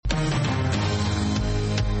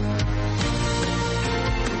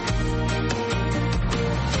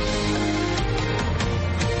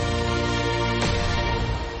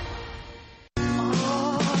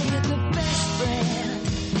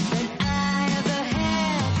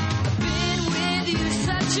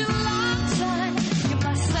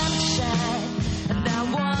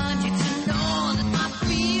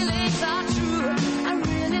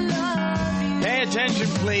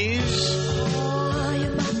please.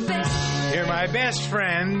 You're my best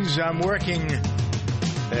friends. I'm working.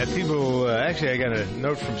 Actually, I got a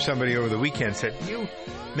note from somebody over the weekend said, you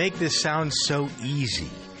make this sound so easy.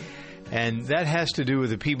 And that has to do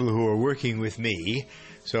with the people who are working with me.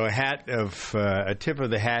 So a tip of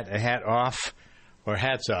the hat, a hat off, or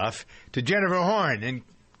hats off, to Jennifer Horn and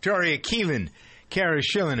Victoria Keelan, Kara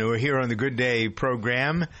Schillen, who are here on the Good Day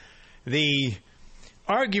program. The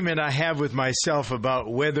argument I have with myself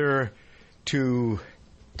about whether to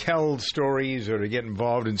tell stories or to get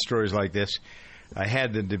involved in stories like this, I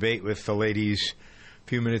had the debate with the ladies a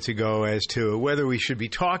few minutes ago as to whether we should be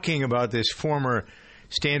talking about this former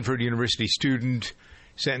Stanford University student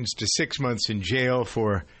sentenced to 6 months in jail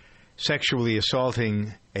for sexually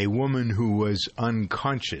assaulting a woman who was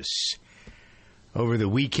unconscious. Over the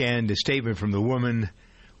weekend, a statement from the woman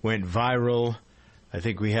went viral. I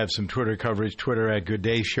think we have some Twitter coverage, Twitter at Good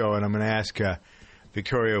Day Show, and I'm going to ask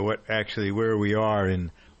Victoria where we are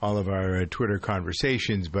in all of our Twitter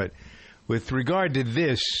conversations. But with regard to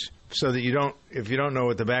this, so that if you don't know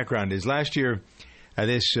what the background is, last year,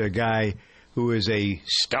 this guy who is a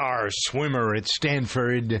star swimmer at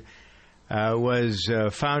Stanford was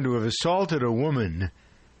found to have assaulted a woman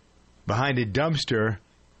behind a dumpster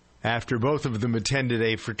after both of them attended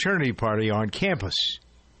a fraternity party on campus.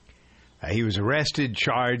 He was arrested,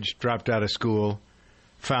 charged, dropped out of school,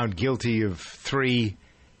 found guilty of 3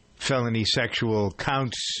 felony sexual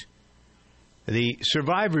counts. The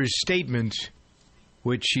survivor's statement,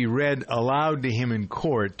 which she read aloud to him in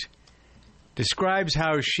court, describes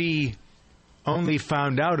how she only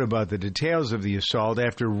found out about the details of the assault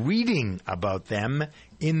after reading about them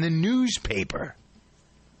in the newspaper.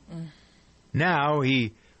 Now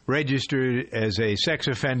he registered as a sex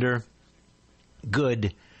offender.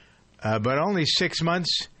 Good. But only 6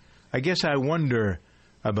 months. I guess I wonder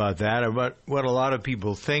about that, about what a lot of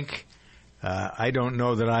people think. I don't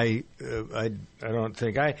know that I don't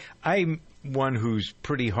think. I'm one who's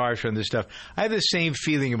pretty harsh on this stuff. I have the same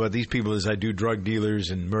feeling about these people as I do drug dealers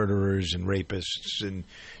and murderers and rapists in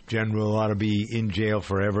general ought to be in jail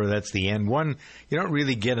forever. That's the end. You don't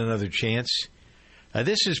really get another chance.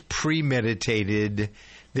 This is premeditated.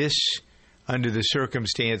 This, under the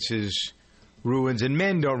circumstances, ruins, and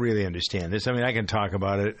men don't really understand this. I mean, I can talk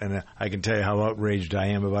about it, and I can tell you how outraged I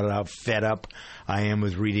am about it, how fed up I am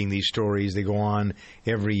with reading these stories. They go on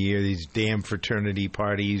every year, these damn fraternity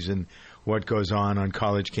parties and what goes on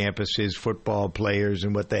college campuses, football players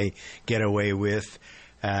and what they get away with,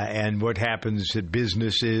 and what happens at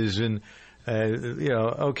businesses. And,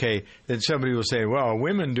 okay, then somebody will say, well,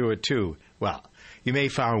 women do it too. Well, you may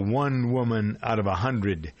find one woman out of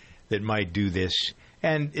 100 that might do this,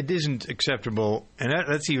 and it isn't acceptable, and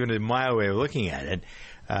that's even a mild way of looking at it.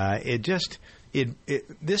 This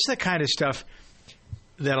is the kind of stuff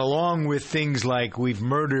that, along with things like we've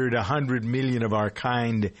murdered 100 million of our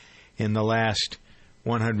kind in the last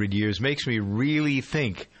 100 years, makes me really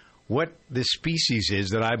think what the species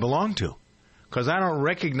is that I belong to. Because I don't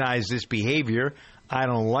recognize this behavior. I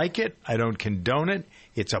don't like it. I don't condone it.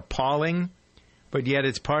 It's appalling. But yet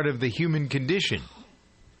it's part of the human condition.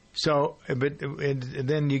 So, and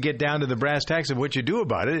then you get down to the brass tacks of what you do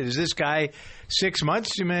about it. Is this guy 6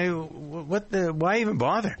 months? Why even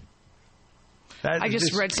bother? I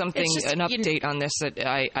just read something, an update on this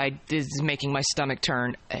that is making my stomach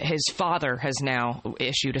turn. His father has now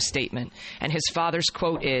issued a statement, and his father's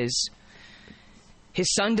quote is,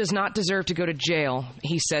 his son does not deserve to go to jail.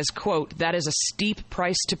 He says, quote, that is a steep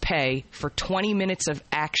price to pay for 20 minutes of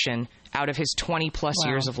action out of his 20-plus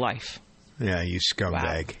years of life. Yeah, you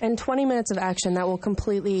scumbag. Wow. And 20 minutes of action that will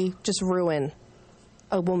completely just ruin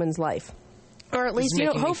a woman's life. Or at least,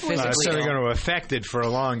 hopefully. It's certainly going to affect it for a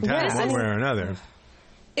long time, one way or another.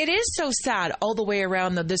 It is so sad all the way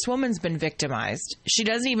around, though. This woman's been victimized. She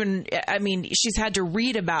doesn't even, she's had to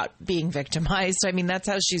read about being victimized. I mean, that's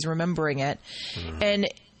how she's remembering it. And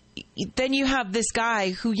then you have this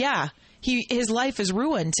guy who, his life is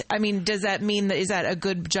ruined. I mean, does that mean is that a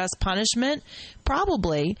good, just punishment?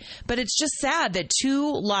 Probably. But it's just sad that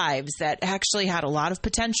 2 lives that actually had a lot of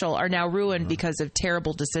potential are now ruined because of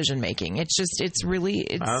terrible decision making. It's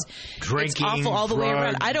awful all the way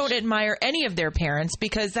around. I don't admire any of their parents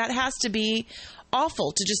because that has to be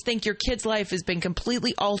awful to just think your kid's life has been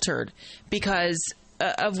completely altered because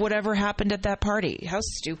of whatever happened at that party. How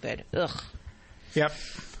stupid. Ugh. Yep.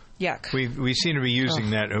 Yuck. We seem to be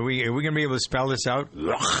using that. Are we going to be able to spell this out?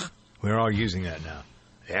 Ugh. We're all using that now.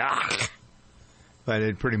 Yuck. But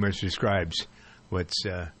it pretty much describes what's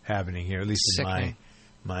happening here, at least in my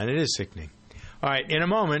mind. It is sickening. All right, in a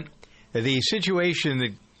moment, the situation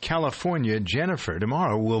that California, Jennifer,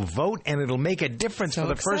 tomorrow will vote, and it'll make a difference for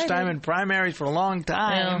the first time in primaries for a long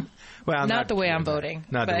time. Well, not the way I'm voting.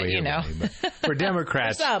 Not the way you know. voting, but for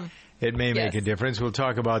Democrats, for some. It may make a difference. We'll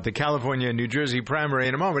talk about the California and New Jersey primary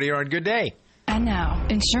in a moment here on Good Day. And now,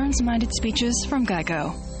 insurance-minded speeches from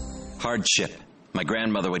Geico. Hardship. My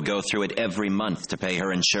grandmother would go through it every month to pay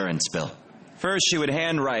her insurance bill. First, she would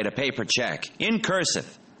handwrite a paper check in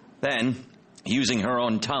cursive. Then, using her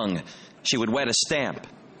own tongue, she would wet a stamp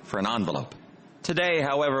for an envelope. Today,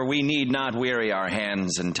 however, we need not weary our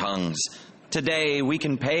hands and tongues. Today, we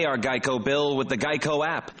can pay our Geico bill with the Geico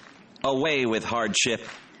app. Away with hardship,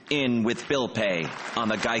 in with bill pay on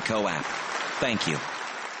the Geico app. Thank you.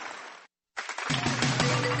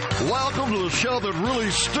 Welcome to the show that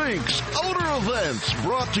really stinks. Odor Events,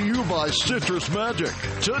 brought to you by Citrus Magic.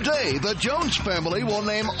 Today, the Jones family will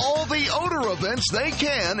name all the odor events they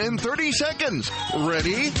can in 30 seconds.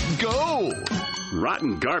 Ready? Go!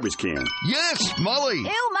 Rotten garbage can. Yes, Molly.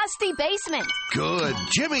 Ew, musty basement. Good.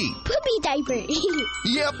 Jimmy. Poopy diaper.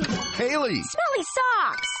 Yep. Haley. Smelly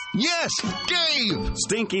socks. Yes, Dave.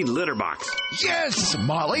 Stinky litter box. Yes,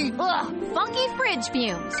 Molly. Ugh, funky fridge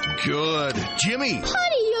fumes. Good. Jimmy.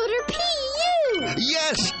 Potty odor PU.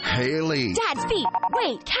 Yes, Haley. Dad's feet.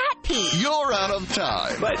 Wait, cat pee. You're out of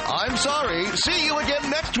time. But I'm sorry. See you again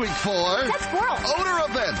next week for That's squirrel.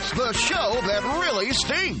 Odor Events, the show that really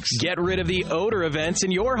stinks. Get rid of the odor events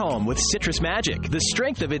in your home with Citrus Magic. The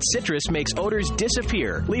strength of its citrus makes odors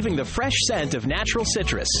disappear, leaving the fresh scent of natural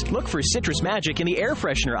citrus. Look for Citrus Magic in the air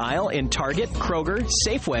freshener aisle in Target, Kroger,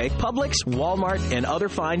 Safeway, Publix, Walmart, and other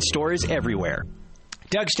fine stores everywhere.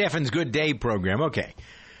 Doug Steffens' Good Day program. Okay.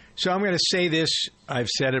 So I'm going to say this. I've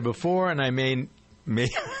said it before, and I may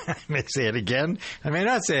I may say it again. I may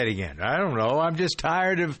not say it again. I don't know. I'm just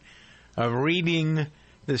tired of reading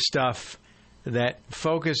the stuff that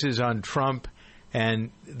focuses on Trump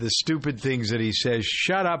and the stupid things that he says.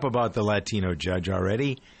 Shut up about the Latino judge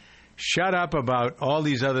already. Shut up about all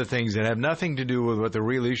these other things that have nothing to do with what the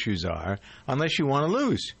real issues are, unless you want to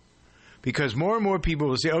lose. Because more and more people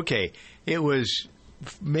will say, okay, it was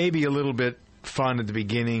maybe a little bit fun at the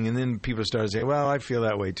beginning, and then people started saying, well, I feel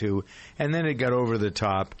that way too. And then it got over the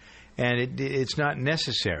top, and it's not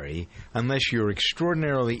necessary unless you're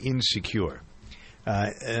extraordinarily insecure.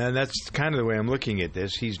 And that's kind of the way I'm looking at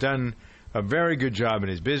this. He's done a very good job in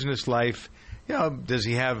his business life. You know, does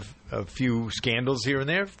he have a few scandals here and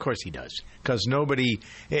there? Of course he does. Because nobody,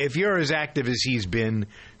 if you're as active as he's been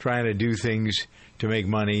trying to do things to make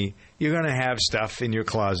money, you're going to have stuff in your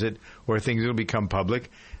closet or things that will become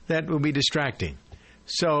public that will be distracting.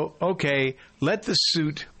 So, okay, let the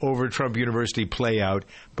suit over Trump University play out,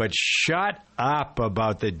 but shut up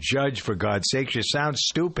about the judge, for God's sake. You sound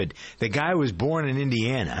stupid. The guy was born in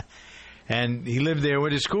Indiana, and he lived there,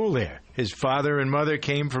 went to school there. His father and mother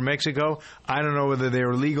came from Mexico. I don't know whether they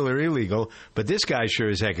were legal or illegal, but this guy sure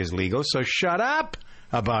as heck is legal, so shut up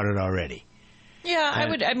about it already. Yeah,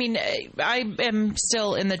 I am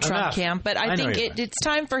still in the Trump camp, but I think it's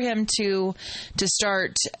time for him to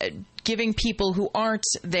start giving people who aren't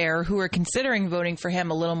there, who are considering voting for him,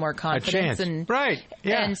 a little more confidence. Right.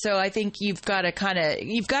 Yeah. And so I think you've got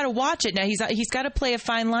to watch it. Now he's got to play a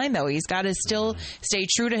fine line, though. He's got to still stay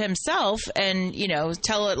true to himself and,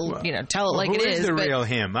 tell it like it is. Who is the real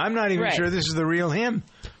him? I'm not even sure this is the real him.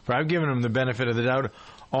 For I've given him the benefit of the doubt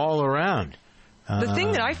all around. The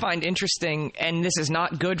thing that I find interesting, and this is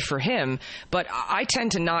not good for him, but I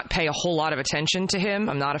tend to not pay a whole lot of attention to him.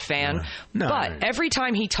 I'm not a fan. But every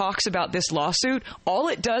time he talks about this lawsuit, all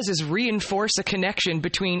it does is reinforce a connection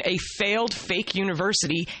between a failed fake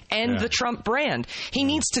university and the Trump brand. He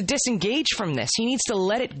needs to disengage from this. He needs to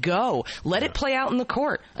let it go. Let it play out in the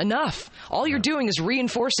court. Enough. All you're doing is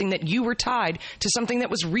reinforcing that you were tied to something that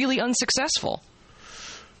was really unsuccessful.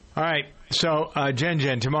 All right. So,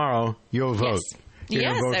 Jen, tomorrow you'll vote.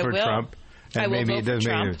 Yes, vote I for will. Trump. And I will maybe vote it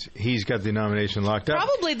doesn't for mean he's got the nomination locked up.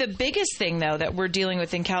 Probably the biggest thing, though, that we're dealing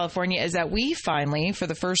with in California is that we finally, for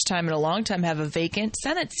the first time in a long time, have a vacant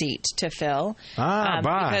Senate seat to fill.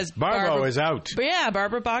 Because Barbara is out. Yeah,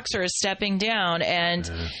 Barbara Boxer is stepping down.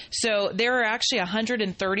 And so there are actually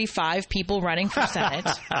 135 people running for Senate.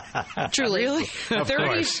 Truly.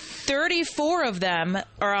 Really? 34 of them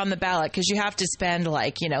are on the ballot because you have to spend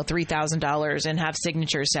 $3,000 and have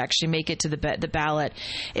signatures to actually make it to the ballot.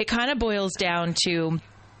 It kind of boils down to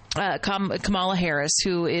Kamala Harris,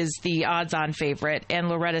 who is the odds-on favorite, and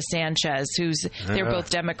Loretta Sanchez, they're both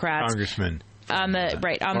Democrats. Congressman. On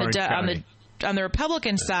the on the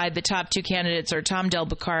Republican side, the top two candidates are Tom Del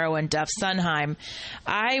Beccaro and Duff Sunheim.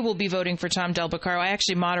 I will be voting for Tom Del Beccaro. I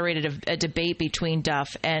actually moderated a debate between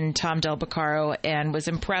Duff and Tom Del Beccaro and was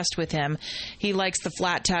impressed with him. He likes the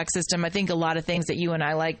flat tax system. I think a lot of things that you and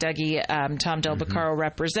I like, Dougie, Tom Del Beccaro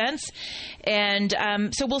represents. And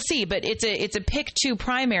so we'll see. But it's a pick two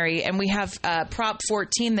primary, and we have Prop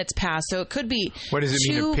 14 that's passed. So it could be. What does it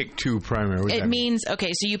mean to pick two primary? It means,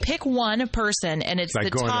 okay, so you pick one person, and it's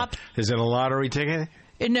like the top. Is it a lottery ticket?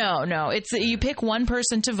 No. It's you pick one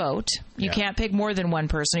person to vote. You can't pick more than one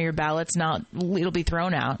person, or your ballot's it'll be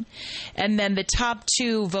thrown out. And then the top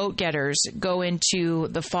two vote getters go into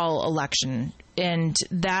the fall election. And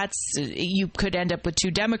you could end up with two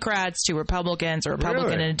Democrats, two Republicans, or a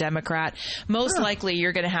Republican and a Democrat. Most likely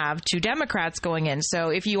you're going to have two Democrats going in. So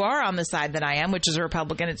if you are on the side that I am, which is a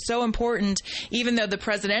Republican, it's so important, even though the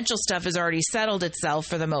presidential stuff has already settled itself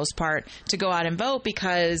for the most part, to go out and vote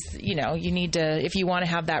because, you need to, if you want to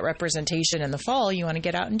have that representation in the fall, you want to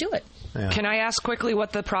get out and do it. Yeah. Can I ask quickly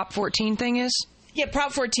what the Prop 14 thing is? Yeah,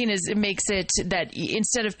 Prop 14 makes it that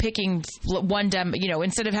instead of picking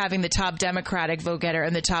instead of having the top Democratic vote getter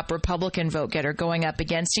and the top Republican vote getter going up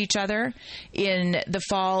against each other in the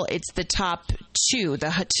fall, it's the top two.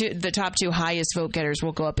 The top two highest vote getters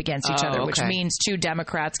will go up against each other, which means two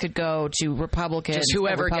Democrats could go to Republicans. Just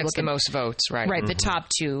whoever gets the most votes, right? Right, the top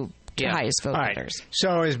two. Highest vote getters.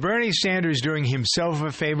 So is Bernie Sanders doing himself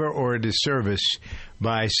a favor or a disservice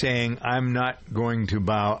by saying, I'm not going to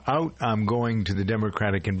bow out, I'm going to the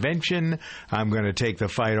Democratic Convention, I'm going to take the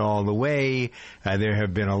fight all the way? There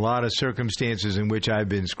have been a lot of circumstances in which I've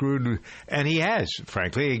been screwed, and he has,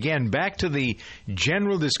 frankly. Again, back to the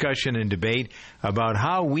general discussion and debate about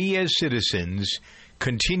how we as citizens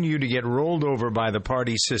continue to get rolled over by the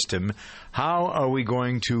party system. How are we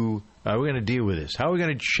going to deal with this? How are we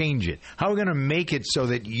going to change it? How are we going to make it so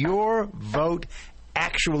that your vote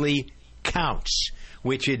actually counts,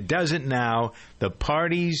 which it doesn't now? The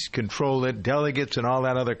parties control it, delegates and all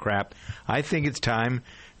that other crap. I think it's time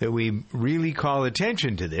that we really call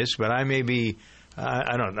attention to this, but I may be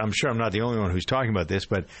I'm sure I'm not the only one who's talking about this,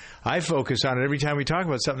 but I focus on it every time we talk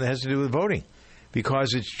about something that has to do with voting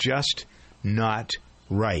because it's just not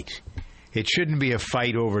right. It shouldn't be a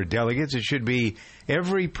fight over delegates. It should be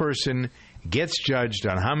every person gets judged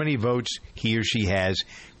on how many votes he or she has,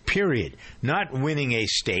 period. Not winning a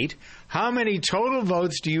state. How many total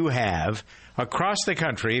votes do you have across the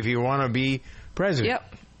country if you want to be president?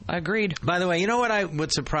 Yep, agreed. By the way, you know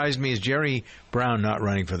what surprised me is Jerry Brown not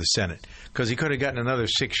running for the Senate, because he could have gotten another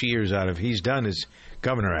 6 years out of he's done as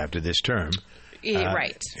governor after this term.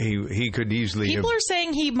 Right. He could easily. People are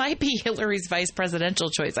saying he might be Hillary's vice presidential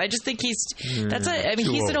choice. I just think he's old.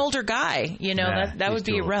 An older guy. That would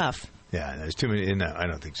be rough. Yeah, there's too many. No, I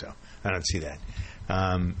don't think so. I don't see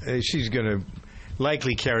that. She's going to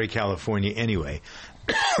likely carry California anyway,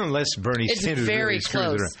 unless Bernie Sanders very really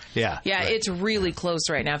screws it around. Yeah, right. It's really close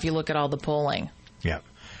right now if you look at all the polling. Yeah.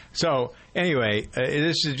 So anyway,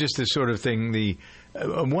 this is just the sort of thing. The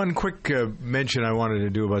one quick mention I wanted to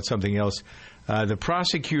do about something else. The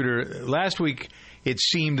prosecutor, last week, it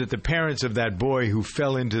seemed that the parents of that boy who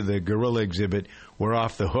fell into the gorilla exhibit were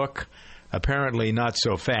off the hook. Apparently not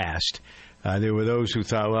so fast. There were those who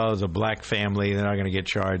thought, well, it's a black family, they're not going to get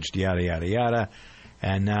charged, yada, yada, yada.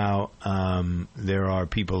 And now there are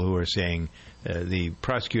people who are saying the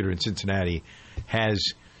prosecutor in Cincinnati has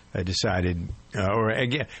decided, or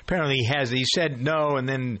again, apparently he said no, and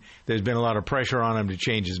then there's been a lot of pressure on him to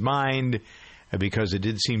change his mind, because it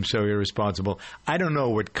did seem so irresponsible. I don't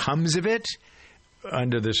know what comes of it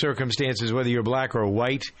under the circumstances, whether you're black or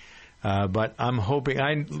white, but I'm hoping.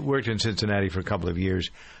 I worked in Cincinnati for a couple of years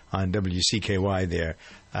on WCKY there.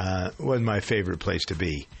 Wasn't my favorite place to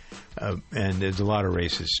be, and there's a lot of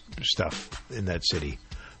racist stuff in that city.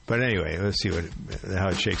 But anyway, let's see how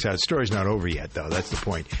it shakes out. The story's not over yet, though. That's the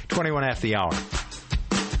point. 21 after the hour.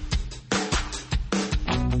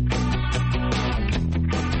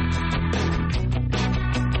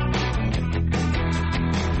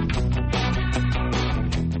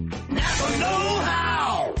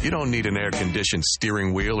 You don't need an air-conditioned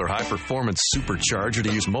steering wheel or high-performance supercharger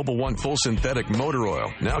to use Mobil 1 full synthetic motor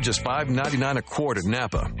oil. Now just $5.99 a quart at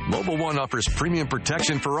Napa. Mobil 1 offers premium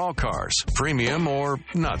protection for all cars. Premium or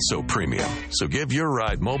not so premium. So give your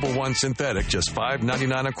ride Mobil 1 synthetic just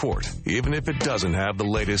 $5.99 a quart, even if it doesn't have the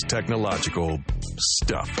latest technological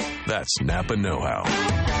stuff. That's Napa know-how.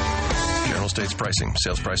 General States pricing.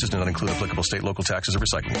 Sales prices do not include applicable state, local taxes, or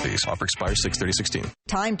recycling fees. Offer expires 6/30/16.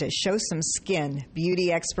 Time to show some skin.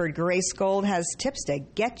 Beauty expert Grace Gold has tips to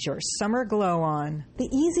get your summer glow on. The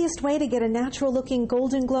easiest way to get a natural-looking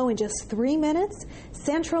golden glow in just 3 minutes?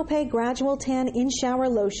 Saint-Tropez Gradual Tan In-Shower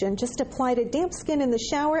Lotion. Just apply to damp skin in the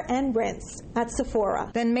shower and rinse at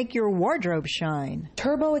Sephora. Then make your wardrobe shine.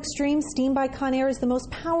 Turbo Extreme Steam by Conair is the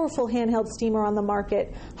most powerful handheld steamer on the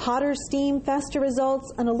market. Hotter steam, faster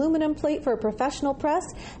results, an aluminum plate for a professional press,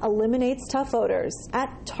 eliminates tough odors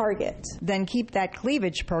at Target. Then keep that cleavage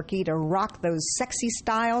perky to rock those sexy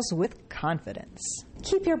styles with confidence.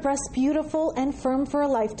 Keep your breasts beautiful and firm for a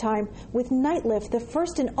lifetime with Night Lift, the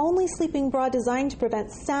first and only sleeping bra designed to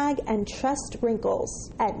prevent sag and chest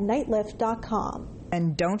wrinkles at nightlift.com.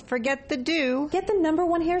 And don't forget the dew. Get the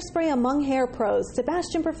 #1 hairspray among hair pros,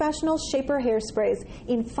 Sebastian Professional Shaper Hairsprays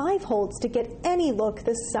in 5 holds to get any look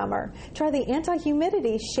this summer. Try the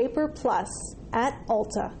Anti-Humidity Shaper Plus at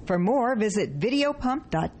Ulta. For more, visit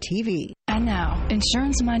videopump.tv. And now,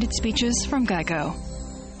 insurance-minded speeches from Geico.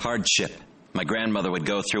 Hardship. My grandmother would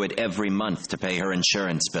go through it every month to pay her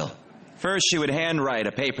insurance bill. First, she would handwrite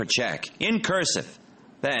a paper check in cursive.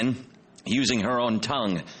 Then, using her own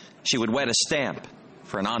tongue, she would wet a stamp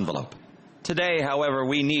for an envelope. Today, however,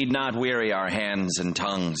 we need not weary our hands and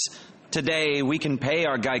tongues. Today, we can pay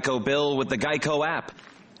our Geico bill with the Geico app.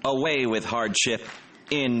 Away with hardship,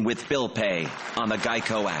 in with bill pay on the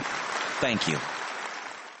Geico app. Thank you.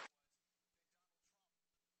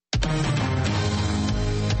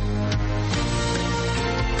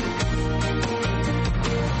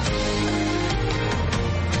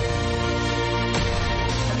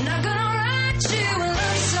 I'm not gonna write you a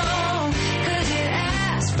love song, 'cause you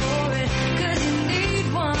asked for it, 'cause you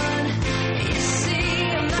need one. You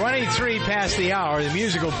see, I'm not 23 past the hour, the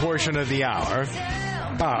musical portion of the hour.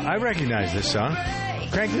 I recognize this song.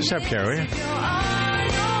 Crank this up, Carrie.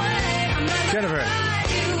 Jennifer.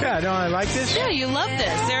 Yeah, don't I like this? Yeah, you love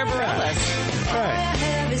this. Sarah Bareilles.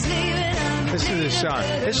 Right. Listen to this song.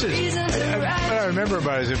 This is, what I remember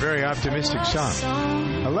about it is a very optimistic song.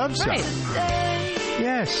 A love song. Right.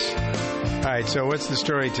 Yes. All right, so what's the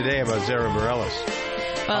story today about Sarah Bareilles?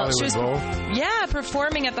 Hollywood Bowl? Yeah,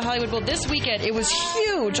 performing at the Hollywood Bowl this weekend. It was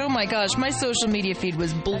huge. Oh my gosh, my social media feed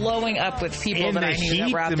was blowing up with people that I knew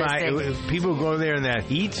that were out there. People go there in that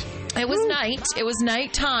heat? It was night. It was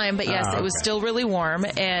nighttime, but yes, it was still really warm.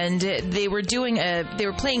 And they were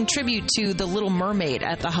playing tribute to The Little Mermaid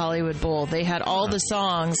at the Hollywood Bowl. They had all the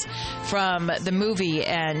songs from the movie,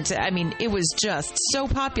 and I mean, it was just so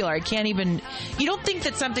popular. I can't even. You don't think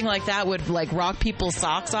that something like that would like rock people's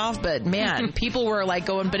socks off, but man, people were like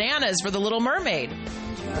going bananas for The Little Mermaid.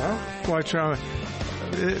 What's wrong?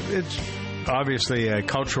 It's obviously a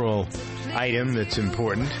cultural item that's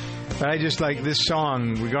important. But I just like this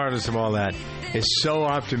song, regardless of all that. It's so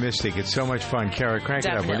optimistic. It's so much fun. Kara, crank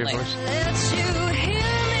it up, will you, for us? let you hear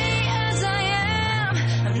me as I am.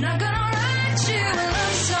 I'm not gonna write you a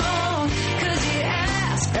love song, 'cause you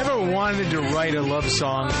asked. Ever wanted to write a love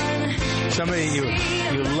song? Somebody you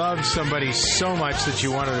love somebody so much that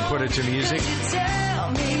you wanted to put it to music?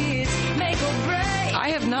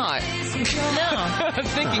 I have not. No. I'm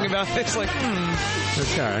thinking about this like,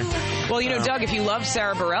 That's all right. Well, you know, Doug, if you love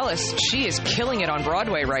Sarah Bareilles, she is killing it on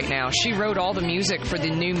Broadway right now. She wrote all the music for the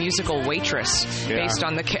new musical Waitress, based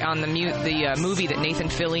on the movie that Nathan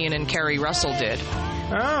Fillion and Kerry Russell did.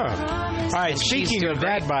 Oh. All right, speaking of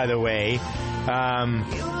that, by the way,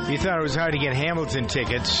 you thought it was hard to get Hamilton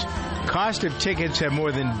tickets. Cost of tickets have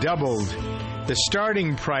more than doubled. The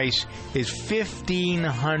starting price is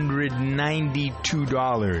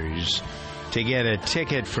 $1,592 to get a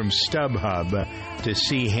ticket from StubHub to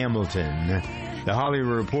see Hamilton. The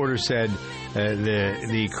Hollywood Reporter said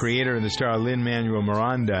the creator and the star Lin-Manuel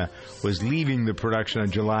Miranda was leaving the production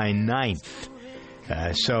on July 9th.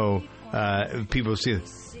 So people see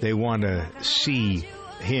they want to see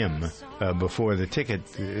him before the ticket,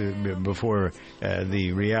 before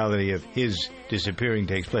the reality of his disappearing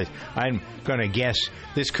takes place. I'm going to guess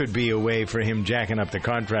this could be a way for him jacking up the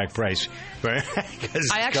contract price. I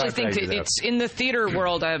actually think that it's in the theater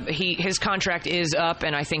world. His contract is up,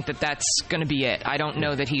 and I think that that's going to be it. I don't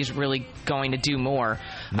know that he's really going to do more.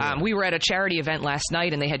 We were at a charity event last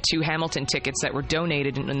night, and they had 2 Hamilton tickets that were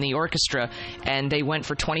donated in the orchestra, and they went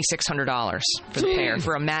for $2,600 for the pair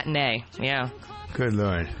for a matinee. Yeah. Good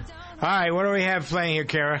Lord. All right, what do we have playing here,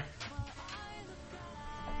 Kara?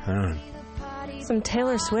 Some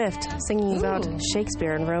Taylor Swift singing about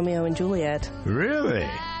Shakespeare and Romeo and Juliet. Really?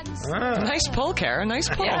 Nice pull, Kara. Nice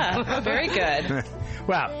pull. Yeah, very good.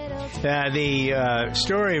 Well, the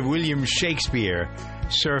story of William Shakespeare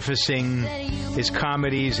surfacing, his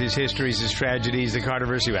comedies, his histories, his tragedies, the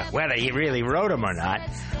controversy about whether he really wrote them or not.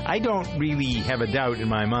 I don't really have a doubt in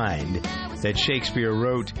my mind that Shakespeare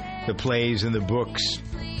wrote the plays and the books.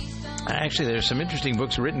 Actually, there's some interesting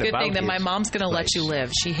books written Good about thing that his my mom's going to let plays. you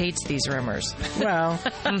live. She hates these rumors. Well,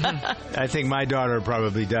 I think my daughter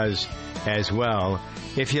probably does as well.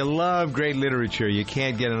 If you love great literature, you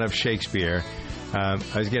can't get enough Shakespeare. I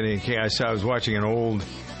was watching an old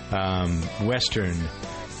Western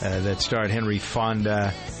that starred Henry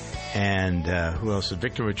Fonda and who else?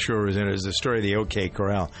 Victor Mature was in it. It was the story of the OK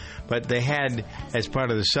Corral. But they had, as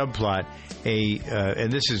part of the subplot,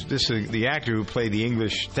 and this is the actor who played the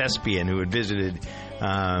English thespian who had visited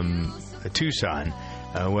Tucson.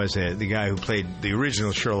 Was the guy who played the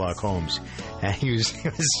original Sherlock Holmes. And it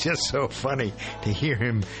was just so funny to hear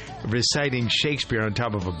him reciting Shakespeare on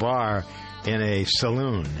top of a bar in a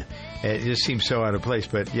saloon. It just seems so out of place.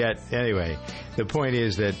 But yet, anyway, the point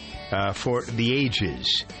is that for the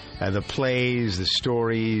ages, the plays, the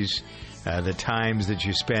stories, the times that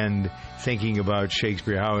you spend thinking about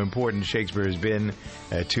Shakespeare, how important Shakespeare has been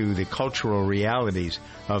to the cultural realities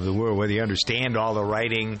of the world, whether you understand all the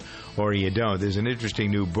writing or you don't. There's an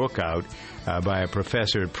interesting new book out by a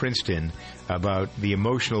professor at Princeton about the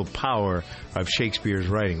emotional power of Shakespeare's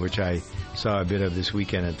writing, which I saw a bit of this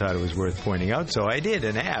weekend and thought it was worth pointing out. So I did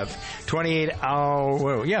and have. 28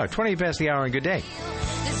 past the hour, and good day.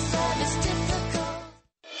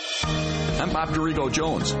 I'm Bob Dorigo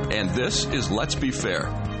Jones, and this is Let's Be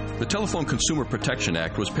Fair. The Telephone Consumer Protection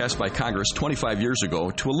Act was passed by Congress 25 years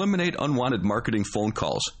ago to eliminate unwanted marketing phone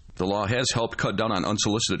calls. The law has helped cut down on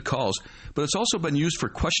unsolicited calls, but it's also been used for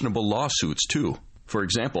questionable lawsuits, too. For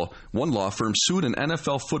example, one law firm sued an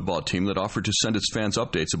NFL football team that offered to send its fans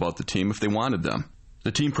updates about the team if they wanted them.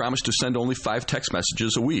 The team promised to send only 5 text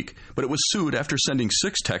messages a week, but it was sued after sending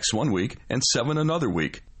 6 texts one week and 7 another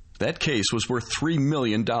week. That case was worth $3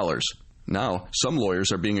 million. Now, some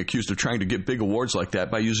lawyers are being accused of trying to get big awards like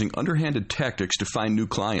that by using underhanded tactics to find new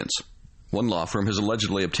clients. One law firm has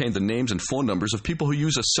allegedly obtained the names and phone numbers of people who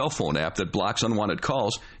use a cell phone app that blocks unwanted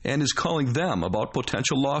calls and is calling them about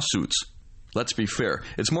potential lawsuits. Let's be fair,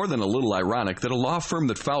 it's more than a little ironic that a law firm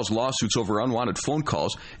that files lawsuits over unwanted phone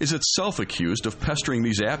calls is itself accused of pestering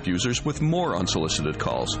these app users with more unsolicited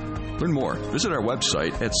calls. Learn more. Visit our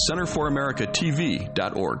website at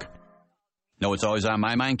centerforamericatv.org. Know what's always on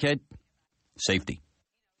my mind, kid? Safety.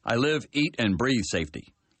 I live, eat, and breathe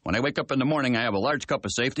safety. When I wake up in the morning, I have a large cup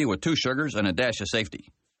of safety with 2 sugars and a dash of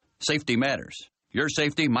safety. Safety matters. Your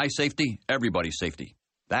safety, my safety, everybody's safety.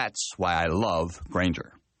 That's why I love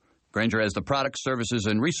Grainger. Grainger has the products, services,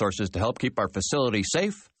 and resources to help keep our facility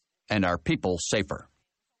safe and our people safer.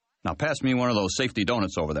 Now pass me one of those safety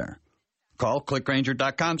donuts over there. Call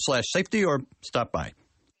clickgrainger.com/safety or stop by.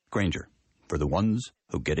 Grainger, for the ones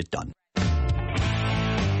who get it done.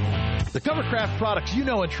 The Covercraft products you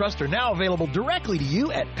know and trust are now available directly to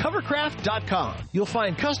you at Covercraft.com. You'll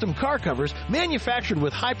find custom car covers manufactured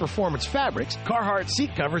with high-performance fabrics, Carhartt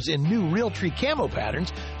seat covers in new Realtree camo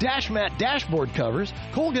patterns, Dash Mat dashboard covers,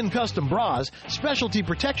 Colgan custom bras, specialty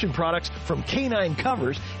protection products from K9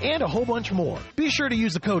 Covers, and a whole bunch more. Be sure to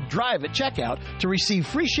use the code DRIVE at checkout to receive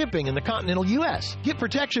free shipping in the continental U.S. Get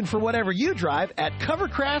protection for whatever you drive at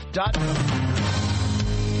Covercraft.com.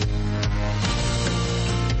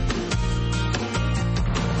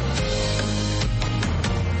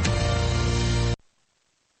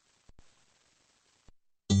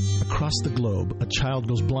 Across the globe, a child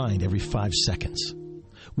goes blind every 5 seconds.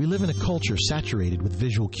 We live in a culture saturated with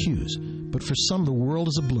visual cues, but for some, the world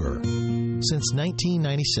is a blur. Since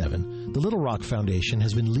 1997, the Little Rock Foundation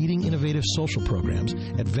has been leading innovative social programs,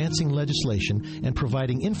 advancing legislation, and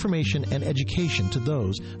providing information and education to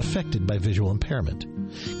those affected by visual impairment.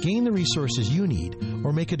 Gain the resources you need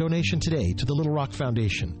or make a donation today to the Little Rock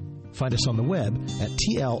Foundation. Find us on the web at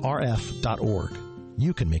tlrf.org.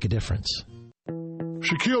 You can make a difference.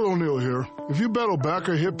 Shaquille O'Neal here. If you battle back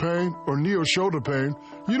or hip pain or knee or shoulder pain,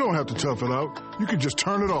 you don't have to tough it out. You can just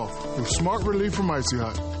turn it off with Smart Relief from Icy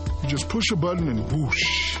Hot. You just push a button and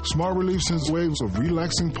whoosh. Smart Relief sends waves of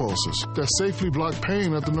relaxing pulses that safely block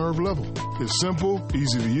pain at the nerve level. It's simple,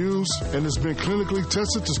 easy to use, and it's been clinically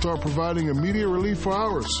tested to start providing immediate relief for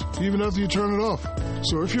hours, even after you turn it off.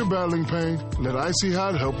 So if you're battling pain, let Icy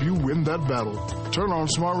Hot help you win that battle. Turn on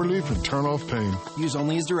Smart Relief and turn off pain. Use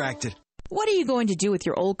only as directed. What are you going to do with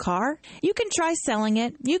your old car? You can try selling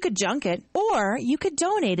it, you could junk it, or you could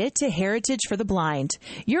donate it to Heritage for the Blind.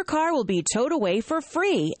 Your car will be towed away for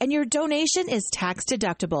free, and your donation is tax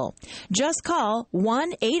deductible. Just call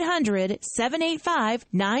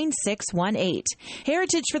 1-800-785-9618.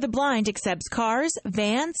 Heritage for the Blind accepts cars,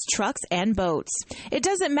 vans, trucks, and boats. It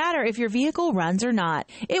doesn't matter if your vehicle runs or not.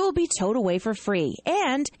 It will be towed away for free,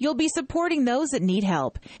 and you'll be supporting those that need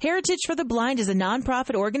help. Heritage for the Blind is a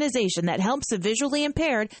nonprofit organization that helps the visually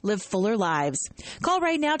impaired live fuller lives. Call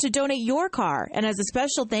right now to donate your car, and as a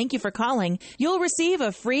special thank you for calling, you'll receive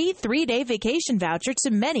a free 3-day vacation voucher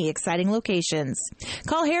to many exciting locations.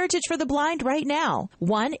 Call Heritage for the Blind right now,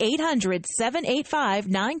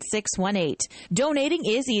 1-800-785-9618. Donating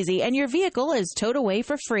is easy, and your vehicle is towed away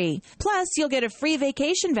for free. Plus, you'll get a free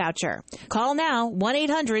vacation voucher. Call now,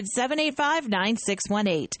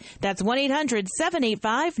 1-800-785-9618. That's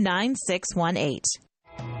 1-800-785-9618.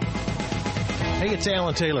 Hey, it's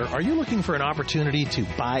Alan Taylor. Are you looking for an opportunity to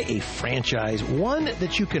buy a franchise, one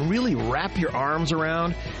that you can really wrap your arms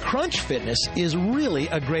around? Crunch Fitness is really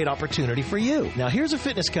a great opportunity for you. Now, here's a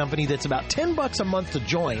fitness company that's about $10 a month to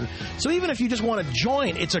join, so even if you just want to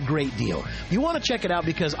join, it's a great deal. You want to check it out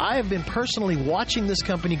because I have been personally watching this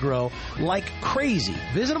company grow like crazy.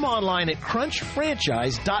 Visit them online at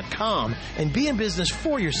crunchfranchise.com and be in business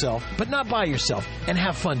for yourself, but not by yourself, and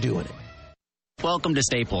have fun doing it. Welcome to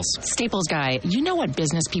Staples. Staples guy, you know what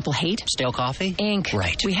business people hate? Stale coffee? Ink.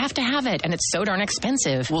 Right. We have to have it, and it's so darn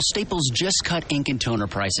expensive. Well, Staples just cut ink and toner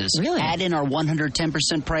prices. Really? Add in our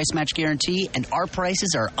 110% price match guarantee, and our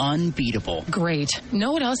prices are unbeatable. Great.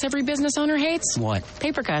 Know what else every business owner hates? What?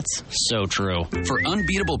 Paper cuts. So true. For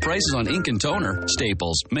unbeatable prices on ink and toner,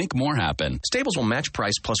 Staples. Make more happen. Staples will match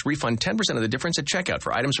price plus refund 10% of the difference at checkout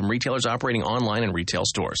for items from retailers operating online and retail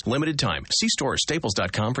stores. Limited time. See store or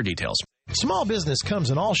staples.com for details. Small business comes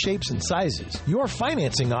in all shapes and sizes. Your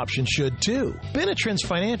financing option should too. Benetrends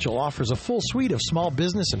Financial offers a full suite of small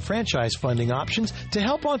business and franchise funding options to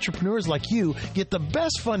help entrepreneurs like you get the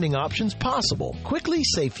best funding options possible, quickly,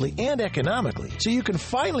 safely, and economically, so you can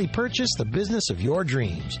finally purchase the business of your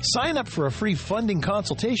dreams. Sign up for a free funding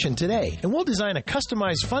consultation today, and we'll design a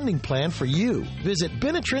customized funding plan for you. Visit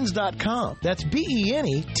Benetrends.com. That's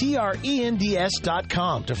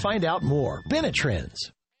BENETRENDS.com to find out more.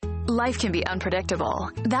 Benetrends. Life can be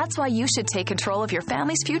unpredictable. That's why you should take control of your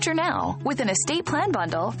family's future now with an estate plan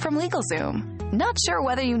bundle from LegalZoom. Not sure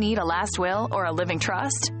whether you need a last will or a living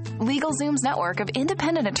trust? LegalZoom's network of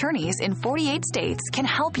independent attorneys in 48 states can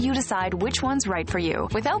help you decide which one's right for you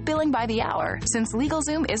without billing by the hour, since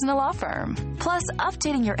LegalZoom isn't a law firm. Plus,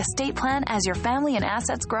 updating your estate plan as your family and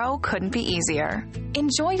assets grow couldn't be easier.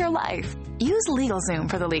 Enjoy your life. Use LegalZoom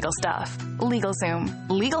for the legal stuff.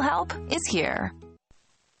 LegalZoom. Legal help is here.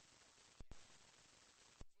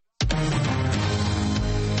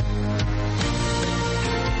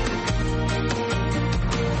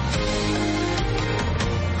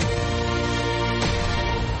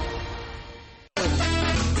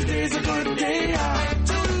 Today's a good day to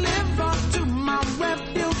live up to my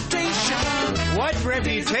reputation. What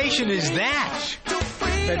reputation is that?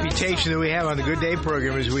 Reputation that we have on the Good Day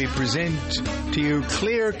program is we present to you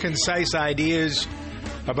clear, concise ideas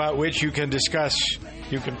about which you can discuss.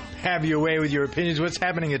 You can have your way with your opinions. What's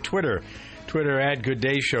happening at Twitter? Twitter at Good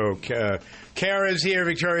Day Show. Kara's here.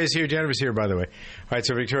 Victoria's here. Jennifer's here, by the way. All right,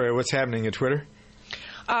 so Victoria, what's happening at Twitter?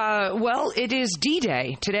 Well, it is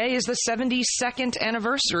D-Day. Today is the 72nd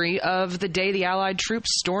anniversary of the day the Allied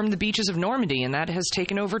troops stormed the beaches of Normandy, and that has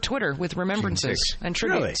taken over Twitter with remembrances and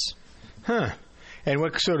tributes. Really? Huh. And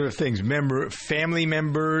what sort of things? Family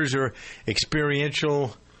members or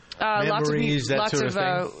experiential memories, lots of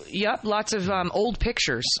thing? Yep, lots of old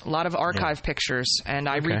pictures, a lot of archive pictures, and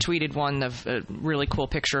I retweeted one of a really cool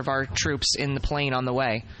picture of our troops in the plane on the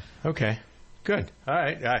way. Okay. Good. All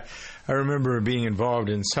right. I remember being involved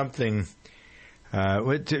in something.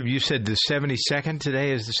 What you said, the 72nd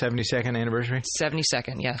today is the 72nd anniversary?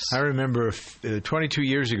 72nd, yes. I remember 22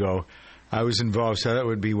 years ago, I was involved, so that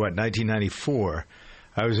would be, 1994.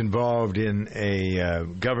 I was involved in a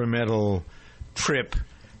governmental trip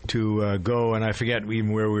to go, and I forget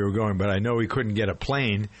even where we were going, but I know we couldn't get a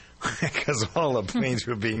plane because all the planes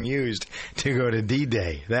were being used to go to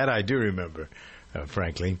D-Day. That I do remember,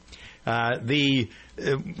 frankly. We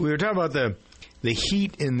were talking about the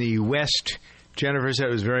heat in the West. Jennifer said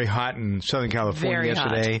it was very hot in Southern California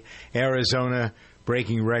yesterday. Arizona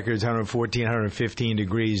breaking records, 114, 115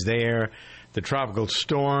 degrees there. The tropical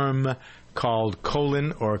storm called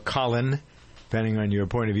Colin, depending on your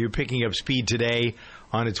point of view, picking up speed today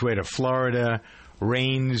on its way to Florida.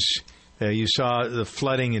 Rains. You saw the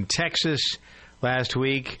flooding in Texas last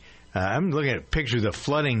week. I'm looking at pictures of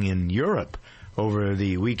flooding in Europe over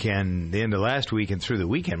the weekend, the end of last week and through the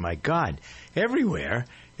weekend. My God, everywhere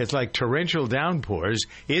it's like torrential downpours.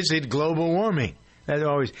 Is it global warming? That's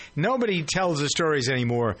always, nobody tells the stories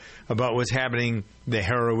anymore about what's happening, the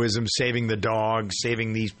heroism, saving the dogs,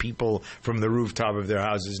 saving these people from the rooftop of their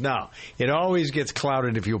houses. No, it always gets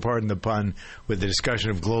clouded, if you'll pardon the pun, with the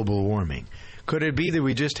discussion of global warming. Could it be that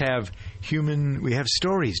we just have we have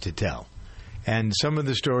stories to tell? And some of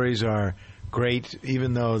the stories are great,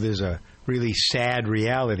 even though there's a really sad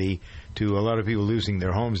reality to a lot of people losing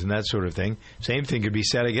their homes and that sort of thing. Same thing could be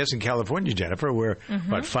said, I guess, in California, Jennifer, where,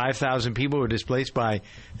 5,000 people were displaced by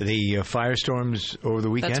the firestorms over the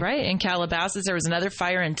weekend? That's right. In Calabasas, there was another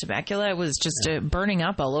fire in Temecula. It was just burning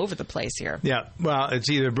up all over the place here. Yeah. Well, it's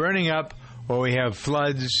either burning up or we have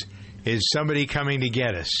floods. Is somebody coming to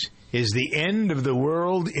get us? Is the end of the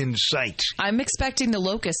world in sight? I'm expecting the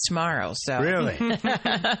locusts tomorrow. So really,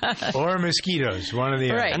 or mosquitoes, one of the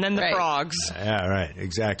right, other. And then the frogs. Yeah, right,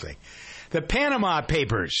 exactly. The Panama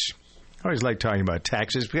Papers. I always like talking about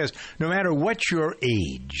taxes because no matter what your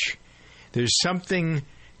age, there's something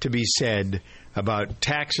to be said about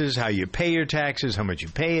taxes, how you pay your taxes, how much you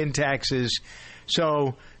pay in taxes.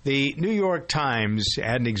 So the New York Times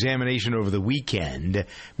had an examination over the weekend.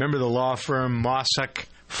 Remember the law firm Mossack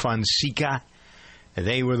Fonseca?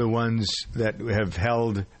 They were the ones that have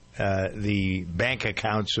held the bank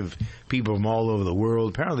accounts of people from all over the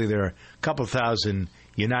world. Apparently there are a couple thousand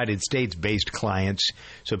United States-based clients.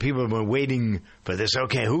 So people have been waiting for this.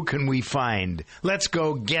 Okay, who can we find? Let's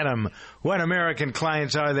go get them. What American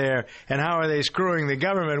clients are there, and how are they screwing the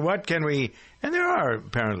government? What can we... And there are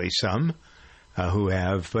apparently some who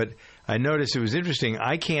have. But I noticed it was interesting.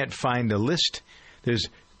 I can't find a list. There's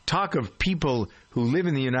talk of people who live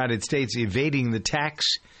in the United States evading the tax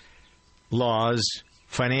laws,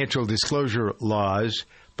 financial disclosure laws,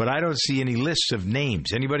 but I don't see any lists of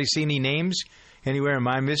names. Anybody see any names anywhere? Am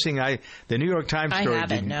I missing? The New York Times story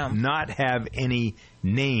did not have any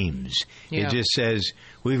names. Yeah. It just says,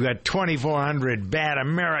 we've got 2,400 bad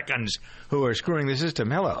Americans who are screwing the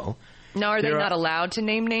system. Hello. Now, are they not allowed to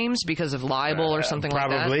name names because of libel or something like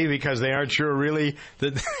that? Probably because they aren't sure really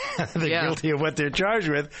that they're guilty of what they're charged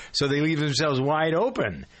with, so they leave themselves wide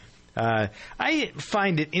open. I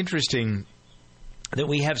find it interesting that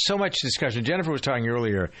we have so much discussion. Jennifer was talking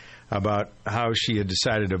earlier about how she had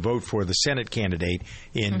decided to vote for the Senate candidate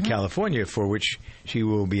in California, for which she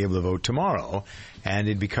will be able to vote tomorrow, and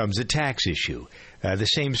it becomes a tax issue. The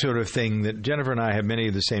same sort of thing that Jennifer and I have many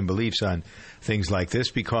of the same beliefs on things like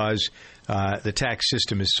this because the tax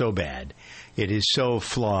system is so bad. It is so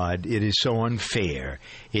flawed. It is so unfair.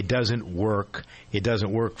 It doesn't work. It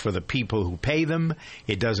doesn't work for the people who pay them.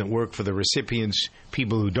 It doesn't work for the recipients,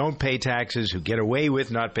 people who don't pay taxes, who get away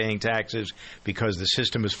with not paying taxes because the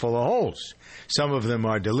system is full of holes. Some of them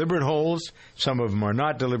are deliberate holes. Some of them are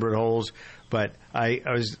not deliberate holes. But I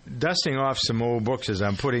was dusting off some old books as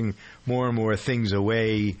I'm putting more and more things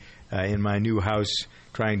away in my new house,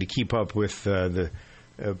 trying to keep up with the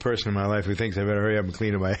person in my life who thinks I better hurry up and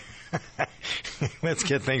clean up my... Let's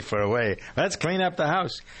get things put away. Let's clean up the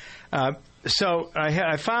house. So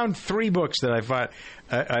I found 3 books that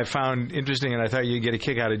I found interesting, and I thought you'd get a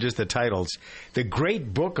kick out of just the titles. The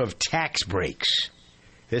Great Book of Tax Breaks.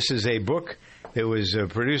 This is a book that was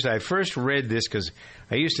produced. I first read this because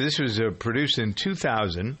this was produced in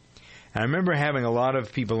 2000. And I remember having a lot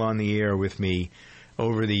of people on the air with me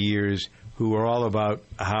over the years who were all about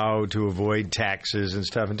how to avoid taxes and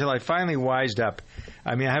stuff until I finally wised up.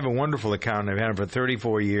 I mean, I have a wonderful accountant. I've had him for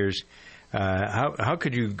 34 years. How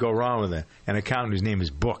could you go wrong with an accountant whose name is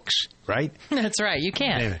Books, right? That's right. You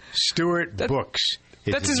can't. Stuart Books.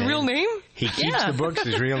 That's his real name? He keeps the books.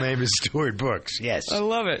 His real name is Stuart Books. Yes. I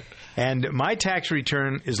love it. And my tax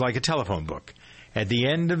return is like a telephone book. At the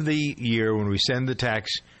end of the year, when we send the tax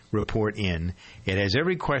report in, it has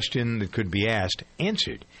every question that could be asked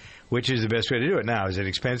answered. Which is the best way to do it? Now, is it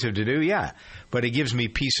expensive to do? Yeah. But it gives me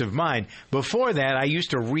peace of mind. Before that, I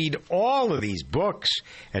used to read all of these books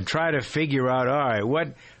and try to figure out, all right,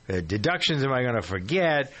 what deductions am I going to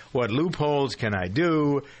forget? What loopholes can I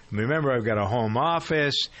do? Remember, I've got a home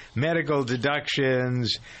office, medical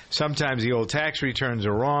deductions. Sometimes the old tax returns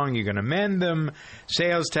are wrong. You're going to amend them.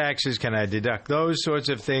 Sales taxes, can I deduct those sorts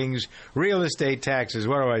of things? Real estate taxes,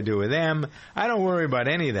 what do I do with them? I don't worry about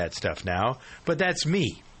any of that stuff now, but that's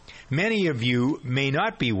me. Many of you may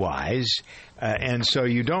not be wise, and so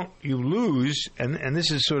you lose, and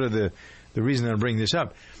this is sort of the reason that I bring this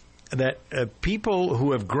up, that people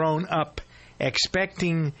who have grown up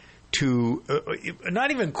expecting to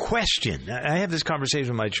not even question. I have this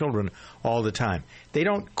conversation with my children all the time. They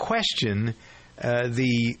don't question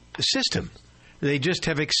the system. They just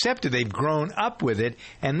have accepted. They've grown up with it,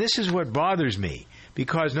 and this is what bothers me.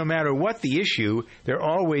 Because no matter what the issue, there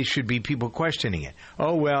always should be people questioning it.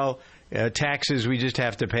 Oh, well, taxes, we just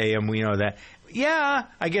have to pay them. We know that. Yeah,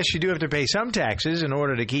 I guess you do have to pay some taxes in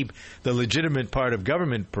order to keep the legitimate part of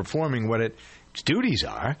government performing what its duties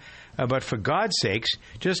are. But for God's sakes,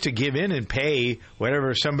 just to give in and pay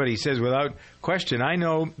whatever somebody says without question. I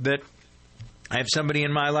know that I have somebody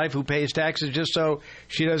in my life who pays taxes just so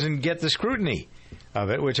she doesn't get the scrutiny of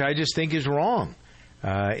it, which I just think is wrong.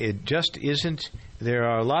 It just isn't. There